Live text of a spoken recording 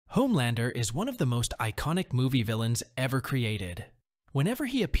Homelander is one of the most iconic movie villains ever created. Whenever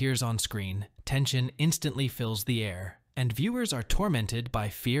he appears on screen, tension instantly fills the air, and viewers are tormented by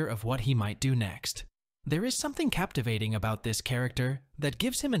fear of what he might do next. There is something captivating about this character that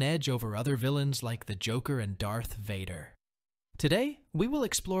gives him an edge over other villains like the Joker and Darth Vader. Today, we will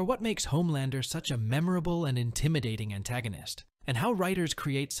explore what makes Homelander such a memorable and intimidating antagonist, and how writers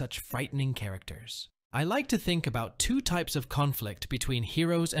create such frightening characters. I like to think about two types of conflict between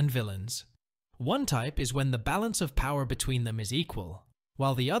heroes and villains. One type is when the balance of power between them is equal,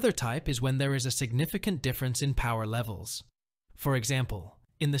 while the other type is when there is a significant difference in power levels. For example,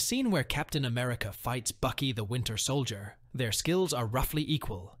 in the scene where Captain America fights Bucky the Winter Soldier, their skills are roughly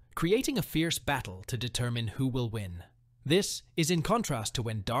equal, creating a fierce battle to determine who will win. This is in contrast to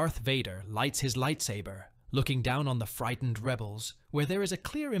when Darth Vader lights his lightsaber, looking down on the frightened rebels, where there is a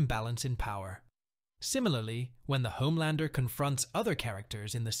clear imbalance in power. Similarly, when the Homelander confronts other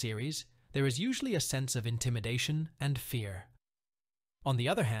characters in the series, there is usually a sense of intimidation and fear. On the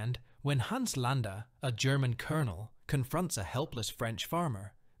other hand, when Homelander, a German colonel, confronts a helpless French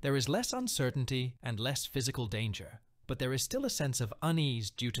farmer, there is less uncertainty and less physical danger, but there is still a sense of unease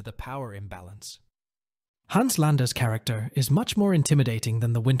due to the power imbalance. Homelander's character is much more intimidating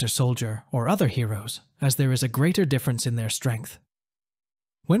than the Winter Soldier or other heroes, as there is a greater difference in their strength.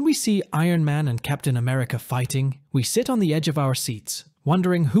 When we see Iron Man and Captain America fighting, we sit on the edge of our seats,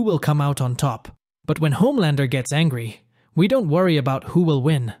 wondering who will come out on top. But when Homelander gets angry, we don't worry about who will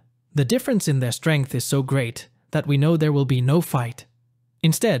win. The difference in their strength is so great that we know there will be no fight.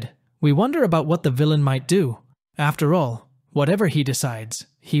 Instead, we wonder about what the villain might do. After all, whatever he decides,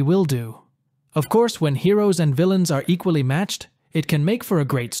 he will do. Of course, when heroes and villains are equally matched, it can make for a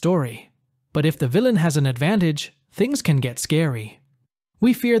great story. But if the villain has an advantage, things can get scary.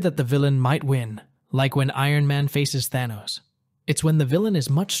 We fear that the villain might win, like when Iron Man faces Thanos. It's when the villain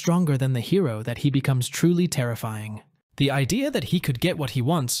is much stronger than the hero that he becomes truly terrifying. The idea that he could get what he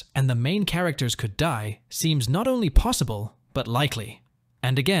wants and the main characters could die seems not only possible, but likely.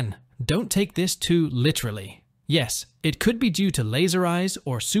 And again, don't take this too literally. Yes, it could be due to laser eyes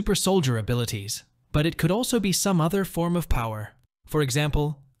or super soldier abilities, but it could also be some other form of power. For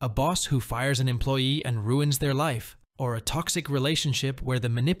example, a boss who fires an employee and ruins their life, or a toxic relationship where the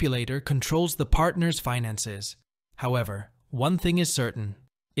manipulator controls the partner's finances. However, one thing is certain.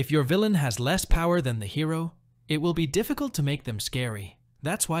 If your villain has less power than the hero, it will be difficult to make them scary.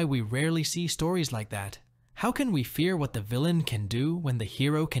 That's why we rarely see stories like that. How can we fear what the villain can do when the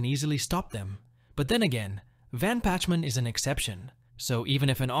hero can easily stop them? But then again, Van Patchman is an exception, so even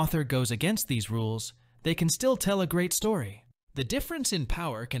if an author goes against these rules, they can still tell a great story. The difference in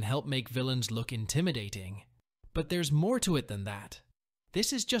power can help make villains look intimidating. But there's more to it than that.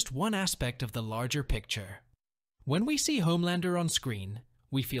 This is just one aspect of the larger picture. When we see Homelander on screen,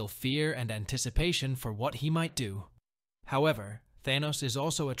 we feel fear and anticipation for what he might do. However, Thanos is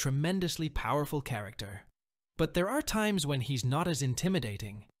also a tremendously powerful character. But there are times when he's not as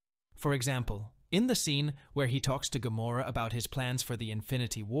intimidating. For example, in the scene where he talks to Gamora about his plans for the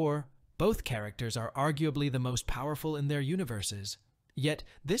Infinity War, both characters are arguably the most powerful in their universes. Yet,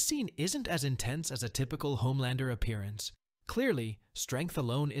 this scene isn't as intense as a typical Homelander appearance. Clearly, strength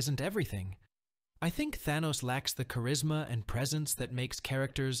alone isn't everything. I think Thanos lacks the charisma and presence that makes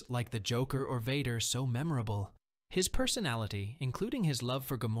characters like the Joker or Vader so memorable. His personality, including his love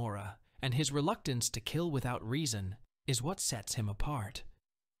for Gamora, and his reluctance to kill without reason, is what sets him apart.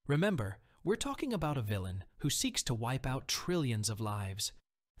 Remember, we're talking about a villain who seeks to wipe out trillions of lives.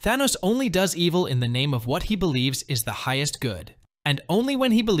 Thanos only does evil in the name of what he believes is the highest good. And only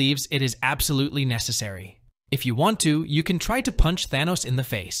when he believes it is absolutely necessary. If you want to, you can try to punch Thanos in the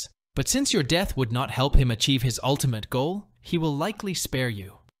face. But since your death would not help him achieve his ultimate goal, he will likely spare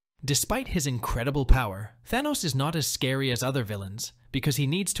you. Despite his incredible power, Thanos is not as scary as other villains, because he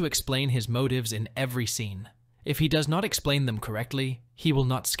needs to explain his motives in every scene. If he does not explain them correctly, he will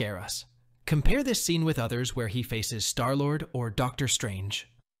not scare us. Compare this scene with others where he faces Star-Lord or Doctor Strange.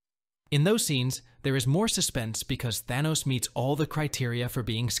 In those scenes, there is more suspense because Thanos meets all the criteria for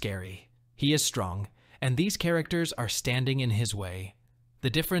being scary. He is strong, and these characters are standing in his way. The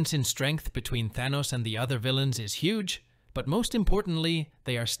difference in strength between Thanos and the other villains is huge, but most importantly,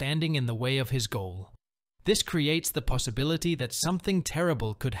 they are standing in the way of his goal. This creates the possibility that something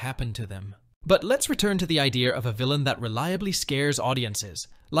terrible could happen to them. But let's return to the idea of a villain that reliably scares audiences,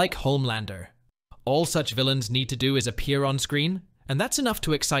 like Homelander. All such villains need to do is appear on screen, and that's enough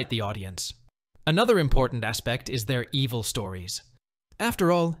to excite the audience. Another important aspect is their evil stories.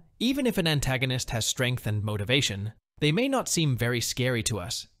 After all, even if an antagonist has strength and motivation, they may not seem very scary to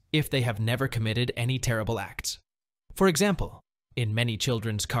us if they have never committed any terrible acts. For example, In many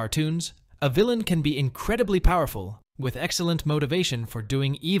children's cartoons, a villain can be incredibly powerful, with excellent motivation for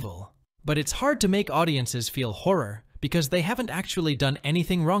doing evil. But it's hard to make audiences feel horror because they haven't actually done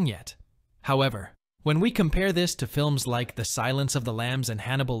anything wrong yet. However, when we compare this to films like The Silence of the Lambs and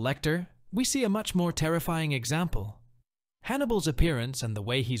Hannibal Lecter, we see a much more terrifying example. Hannibal's appearance and the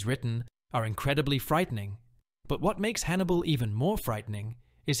way he's written are incredibly frightening, but what makes Hannibal even more frightening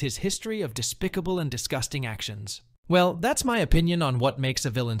is his history of despicable and disgusting actions. Well, that's my opinion on what makes a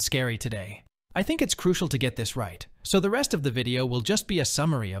villain scary today. I think it's crucial to get this right, so the rest of the video will just be a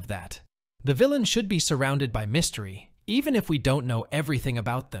summary of that. The villain should be surrounded by mystery, even if we don't know everything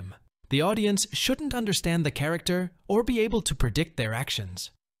about them. The audience shouldn't understand the character or be able to predict their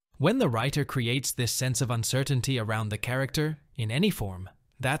actions. When the writer creates this sense of uncertainty around the character, in any form,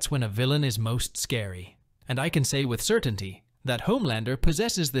 that's when a villain is most scary. And I can say with certainty that Homelander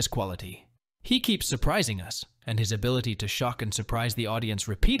possesses this quality. He keeps surprising us, and his ability to shock and surprise the audience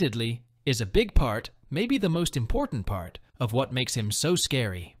repeatedly is a big part, maybe the most important part, of what makes him so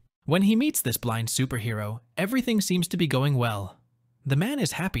scary. When he meets this blind superhero, everything seems to be going well. The man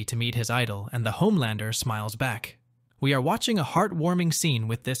is happy to meet his idol, and the Homelander smiles back. We are watching a heartwarming scene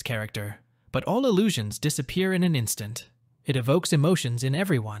with this character, but all illusions disappear in an instant. It evokes emotions in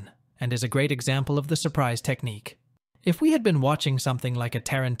everyone, and is a great example of the surprise technique. If we had been watching something like a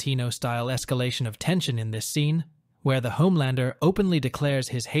Tarantino-style escalation of tension in this scene, where the Homelander openly declares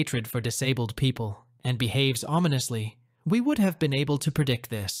his hatred for disabled people and behaves ominously, we would have been able to predict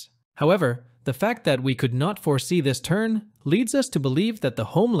this. However, the fact that we could not foresee this turn leads us to believe that the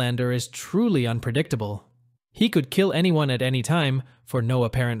Homelander is truly unpredictable. He could kill anyone at any time for no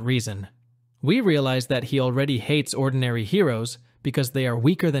apparent reason. We realize that he already hates ordinary heroes because they are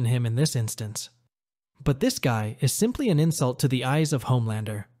weaker than him in this instance. But this guy is simply an insult to the eyes of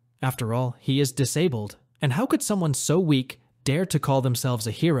Homelander. After all, he is disabled, and how could someone so weak dare to call themselves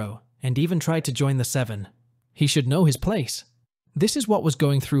a hero and even try to join the Seven? He should know his place. This is what was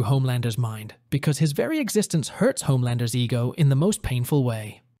going through Homelander's mind, because his very existence hurts Homelander's ego in the most painful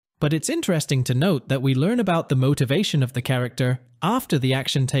way. But it's interesting to note that we learn about the motivation of the character after the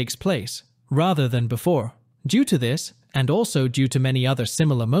action takes place, rather than before. Due to this, and also due to many other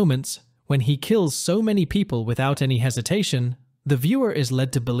similar moments, when he kills so many people without any hesitation, the viewer is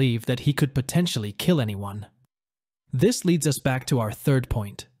led to believe that he could potentially kill anyone. This leads us back to our third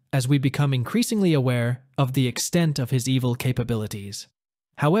point, as we become increasingly aware of the extent of his evil capabilities.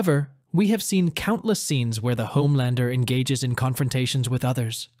 However, we have seen countless scenes where the Homelander engages in confrontations with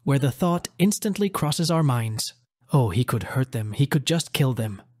others, where the thought instantly crosses our minds. Oh, he could hurt them, he could just kill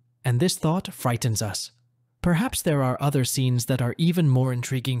them. And this thought frightens us. Perhaps there are other scenes that are even more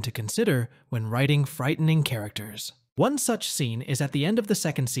intriguing to consider when writing frightening characters. One such scene is at the end of the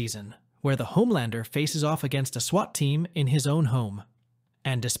second season, where the Homelander faces off against a SWAT team in his own home.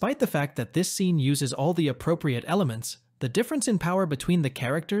 And despite the fact that this scene uses all the appropriate elements, the difference in power between the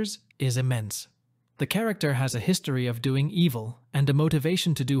characters is immense. The character has a history of doing evil and a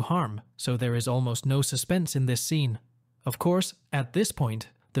motivation to do harm, so there is almost no suspense in this scene. Of course, at this point,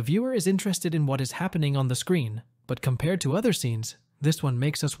 the viewer is interested in what is happening on the screen, but compared to other scenes, this one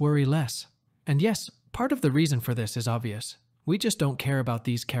makes us worry less. And yes, part of the reason for this is obvious. We just don't care about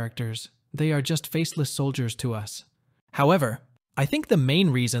these characters. They are just faceless soldiers to us. However, I think the main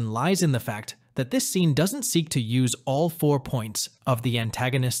reason lies in the fact that this scene doesn't seek to use all 4 points of the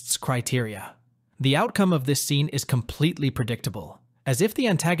antagonist's criteria. The outcome of this scene is completely predictable, as if the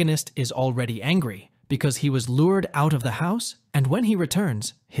antagonist is already angry because he was lured out of the house, and when he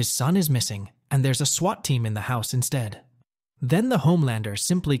returns, his son is missing, and there's a SWAT team in the house instead. Then the Homelander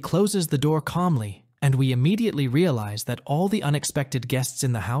simply closes the door calmly, and we immediately realize that all the unexpected guests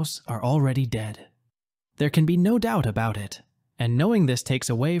in the house are already dead. There can be no doubt about it, and knowing this takes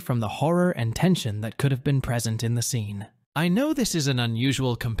away from the horror and tension that could have been present in the scene. I know this is an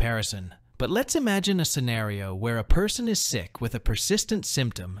unusual comparison, but let's imagine a scenario where a person is sick with a persistent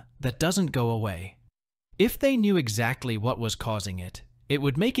symptom that doesn't go away. If they knew exactly what was causing it, it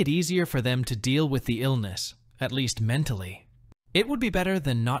would make it easier for them to deal with the illness, at least mentally. It would be better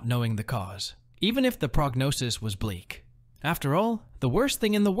than not knowing the cause, even if the prognosis was bleak. After all, the worst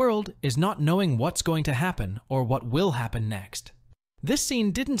thing in the world is not knowing what's going to happen or what will happen next. This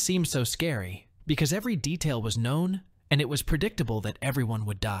scene didn't seem so scary because every detail was known and it was predictable that everyone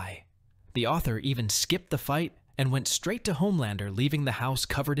would die. The author even skipped the fight and went straight to Homelander leaving the house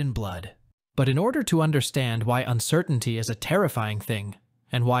covered in blood. But in order to understand why uncertainty is a terrifying thing,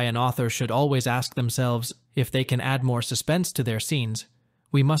 and why an author should always ask themselves if they can add more suspense to their scenes,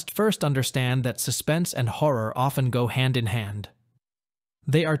 we must first understand that suspense and horror often go hand in hand.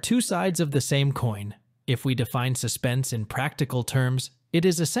 They are two sides of the same coin. If we define suspense in practical terms, it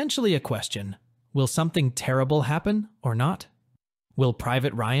is essentially a question. Will something terrible happen or not? Will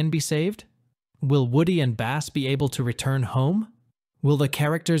Private Ryan be saved? Will Woody and Bass be able to return home? Will the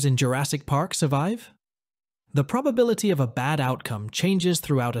characters in Jurassic Park survive? The probability of a bad outcome changes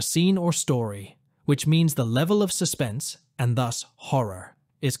throughout a scene or story, which means the level of suspense, and thus horror,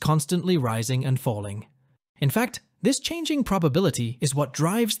 is constantly rising and falling. In fact, this changing probability is what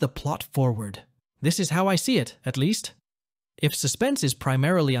drives the plot forward. This is how I see it, at least. If suspense is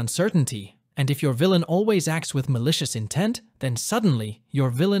primarily uncertainty, and if your villain always acts with malicious intent, then suddenly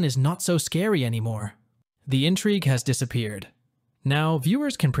your villain is not so scary anymore. The intrigue has disappeared. Now,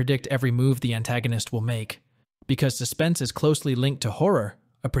 viewers can predict every move the antagonist will make. Because suspense is closely linked to horror,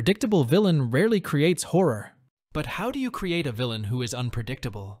 a predictable villain rarely creates horror. But how do you create a villain who is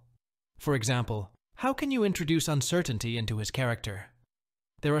unpredictable? For example, how can you introduce uncertainty into his character?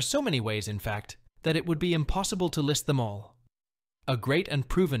 There are so many ways, in fact, that it would be impossible to list them all. A great and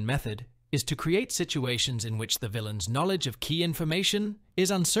proven method is to create situations in which the villain's knowledge of key information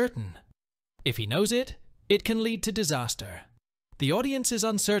is uncertain. If he knows it, it can lead to disaster. The audience's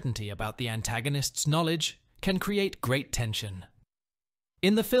uncertainty about the antagonist's knowledge can create great tension.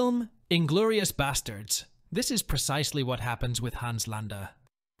 In the film Inglourious Basterds, this is precisely what happens with Homelander.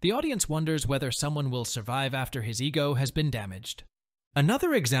 The audience wonders whether someone will survive after his ego has been damaged.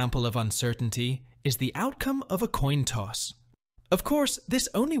 Another example of uncertainty is the outcome of a coin toss. Of course, this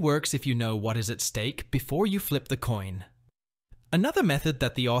only works if you know what is at stake before you flip the coin. Another method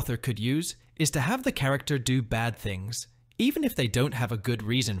that the author could use is to have the character do bad things, even if they don't have a good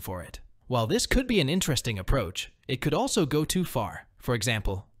reason for it. While this could be an interesting approach, it could also go too far. For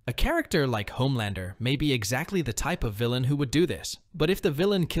example, a character like Homelander may be exactly the type of villain who would do this, but if the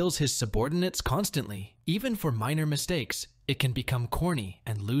villain kills his subordinates constantly, even for minor mistakes, it can become corny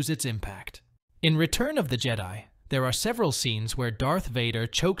and lose its impact. In Return of the Jedi, there are several scenes where Darth Vader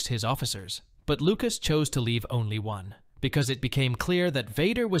chokes his officers, but Lucas chose to leave only one, because it became clear that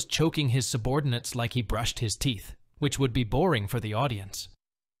Vader was choking his subordinates like he brushed his teeth, which would be boring for the audience.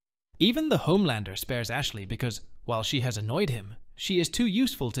 Even the Homelander spares Ashley because, while she has annoyed him, she is too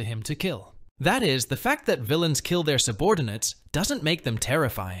useful to him to kill. That is, the fact that villains kill their subordinates doesn't make them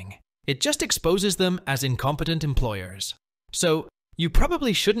terrifying. It just exposes them as incompetent employers. So, you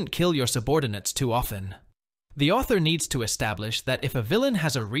probably shouldn't kill your subordinates too often. The author needs to establish that if a villain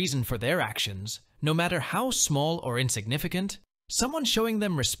has a reason for their actions, no matter how small or insignificant, someone showing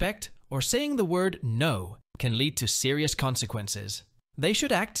them respect or saying the word no can lead to serious consequences. They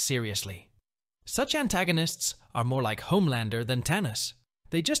should act seriously. Such antagonists are more like Homelander than Thanos.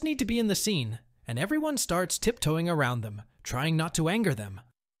 They just need to be in the scene, and everyone starts tiptoeing around them, trying not to anger them.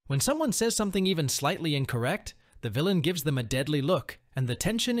 When someone says something even slightly incorrect, the villain gives them a deadly look, and the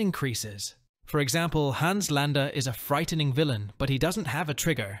tension increases. For example, Homelander is a frightening villain, but he doesn't have a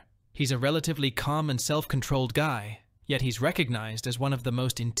trigger. He's a relatively calm and self-controlled guy, yet he's recognized as one of the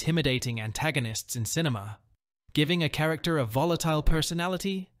most intimidating antagonists in cinema. Giving a character a volatile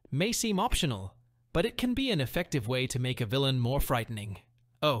personality may seem optional, but it can be an effective way to make a villain more frightening.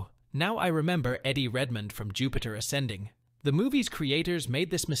 Oh, now I remember Eddie Redmayne from Jupiter Ascending. The movie's creators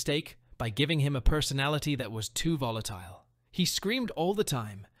made this mistake by giving him a personality that was too volatile. He screamed all the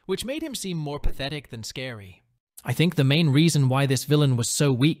time, which made him seem more pathetic than scary. I think the main reason why this villain was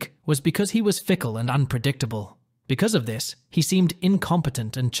so weak was because he was fickle and unpredictable. Because of this, he seemed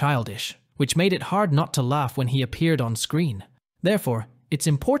incompetent and childish, which made it hard not to laugh when he appeared on screen. Therefore, it's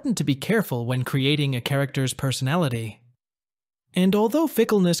important to be careful when creating a character's personality. And although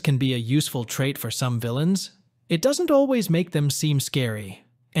fickleness can be a useful trait for some villains, it doesn't always make them seem scary,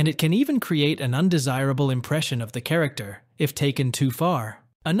 and it can even create an undesirable impression of the character if taken too far.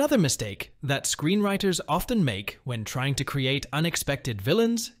 Another mistake that screenwriters often make when trying to create unexpected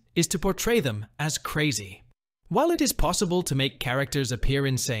villains is to portray them as crazy. While it is possible to make characters appear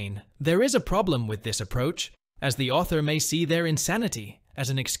insane, there is a problem with this approach, as the author may see their insanity as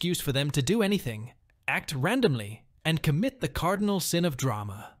an excuse for them to do anything, act randomly, and commit the cardinal sin of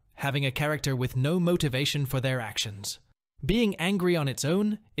drama, having a character with no motivation for their actions. Being angry on its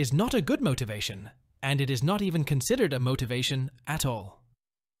own is not a good motivation, and it is not even considered a motivation at all.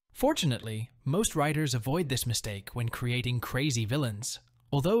 Fortunately, most writers avoid this mistake when creating crazy villains,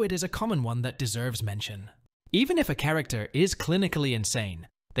 although it is a common one that deserves mention. Even if a character is clinically insane,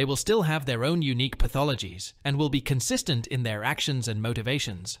 they will still have their own unique pathologies and will be consistent in their actions and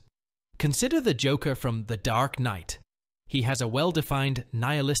motivations. Consider the Joker from The Dark Knight. He has a well-defined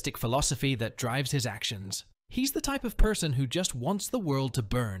nihilistic philosophy that drives his actions. He's the type of person who just wants the world to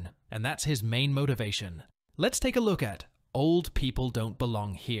burn, and that's his main motivation. Let's take a look at Old People Don't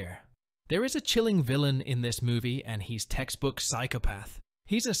Belong Here. There is a chilling villain in this movie, and he's textbook psychopath.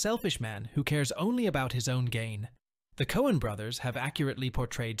 He's a selfish man who cares only about his own gain. The Coen brothers have accurately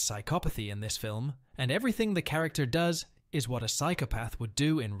portrayed psychopathy in this film, and everything the character does is what a psychopath would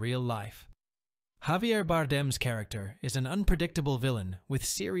do in real life. Javier Bardem's character is an unpredictable villain with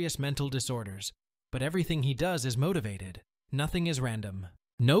serious mental disorders, but everything he does is motivated. Nothing is random.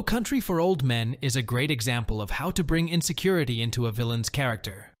 No Country for Old Men is a great example of how to bring insecurity into a villain's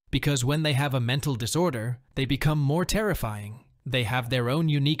character, because when they have a mental disorder, they become more terrifying. They have their own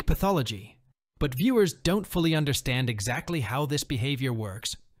unique pathology. But viewers don't fully understand exactly how this behavior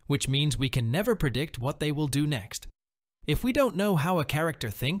works, which means we can never predict what they will do next. If we don't know how a character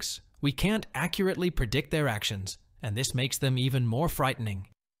thinks, we can't accurately predict their actions, and this makes them even more frightening.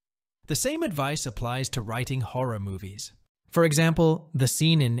 The same advice applies to writing horror movies. For example, the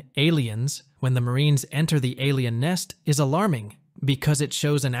scene in Aliens, when the Marines enter the alien nest, is alarming because it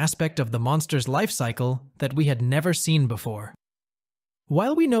shows an aspect of the monster's life cycle that we had never seen before.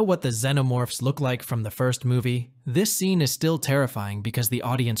 While we know what the xenomorphs look like from the first movie, this scene is still terrifying because the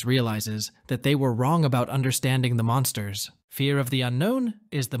audience realizes that they were wrong about understanding the monsters. Fear of the unknown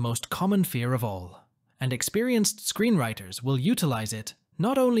is the most common fear of all, and experienced screenwriters will utilize it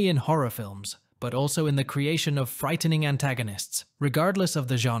not only in horror films, but also in the creation of frightening antagonists, regardless of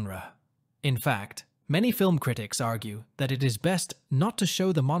the genre. In fact, many film critics argue that it is best not to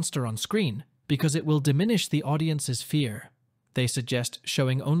show the monster on screen because it will diminish the audience's fear. They suggest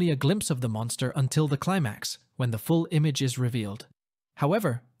showing only a glimpse of the monster until the climax, when the full image is revealed.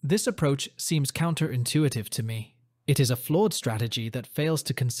 However, this approach seems counterintuitive to me. It is a flawed strategy that fails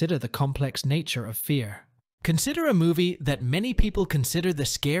to consider the complex nature of fear. Consider a movie that many people consider the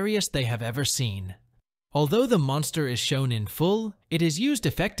scariest they have ever seen. Although the monster is shown in full, it is used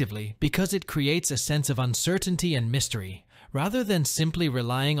effectively because it creates a sense of uncertainty and mystery, rather than simply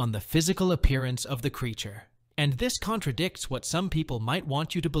relying on the physical appearance of the creature. And this contradicts what some people might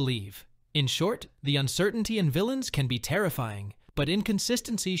want you to believe. In short, the uncertainty in villains can be terrifying, but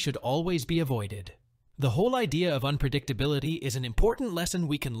inconsistency should always be avoided. The whole idea of unpredictability is an important lesson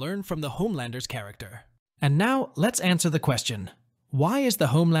we can learn from the Homelander's character. And now, let's answer the question. Why is the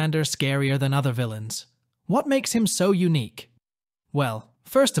Homelander scarier than other villains? What makes him so unique? Well,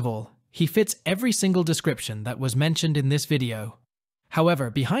 first of all, he fits every single description that was mentioned in this video. However,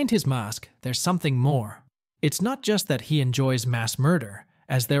 behind his mask, there's something more. It's not just that he enjoys mass murder,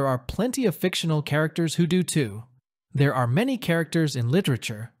 as there are plenty of fictional characters who do too. There are many characters in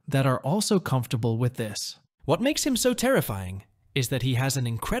literature that are also comfortable with this. What makes him so terrifying is that he has an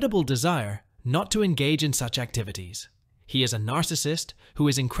incredible desire not to engage in such activities. He is a narcissist who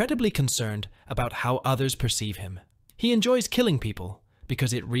is incredibly concerned about how others perceive him. He enjoys killing people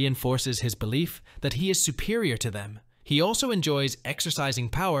because it reinforces his belief that he is superior to them. He also enjoys exercising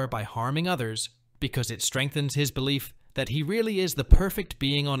power by harming others because it strengthens his belief that he really is the perfect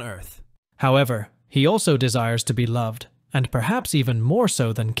being on Earth. However, he also desires to be loved, and perhaps even more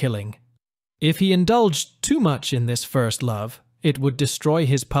so than killing. If he indulged too much in this first love, it would destroy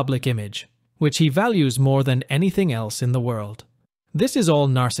his public image, which he values more than anything else in the world. This is all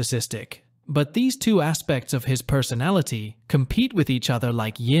narcissistic, but these two aspects of his personality compete with each other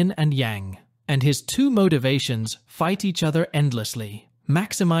like yin and yang, and his two motivations fight each other endlessly,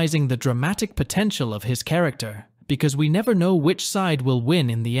 maximizing the dramatic potential of his character, because we never know which side will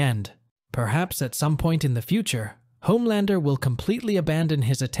win in the end. Perhaps at some point in the future, Homelander will completely abandon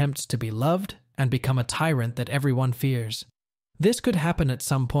his attempts to be loved and become a tyrant that everyone fears. This could happen at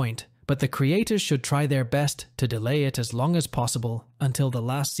some point, but the creators should try their best to delay it as long as possible until the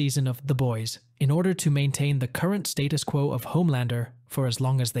last season of The Boys, in order to maintain the current status quo of Homelander for as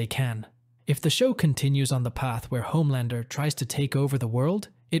long as they can. If the show continues on the path where Homelander tries to take over the world,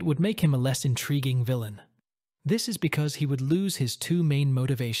 it would make him a less intriguing villain. This is because he would lose his two main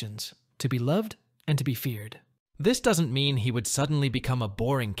motivations, to be loved and to be feared. This doesn't mean he would suddenly become a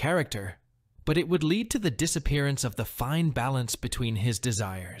boring character, but it would lead to the disappearance of the fine balance between his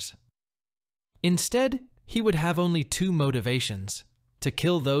desires. Instead, he would have only two motivations: to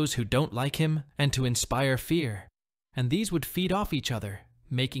kill those who don't like him and to inspire fear, and these would feed off each other,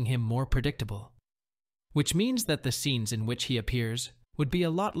 making him more predictable. Which means that the scenes in which he appears would be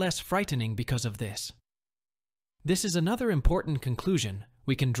a lot less frightening because of this. This is another important conclusion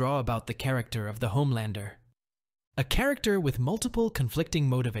we can draw about the character of the Homelander. A character with multiple conflicting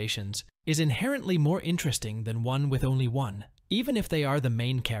motivations is inherently more interesting than one with only one, even if they are the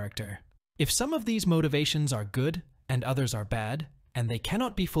main character. If some of these motivations are good and others are bad, and they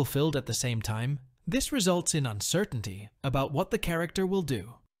cannot be fulfilled at the same time, this results in uncertainty about what the character will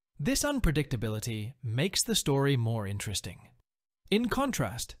do. This unpredictability makes the story more interesting. In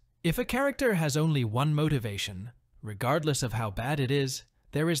contrast, If a character has only one motivation, regardless of how bad it is,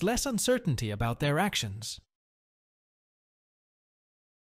 there is less uncertainty about their actions.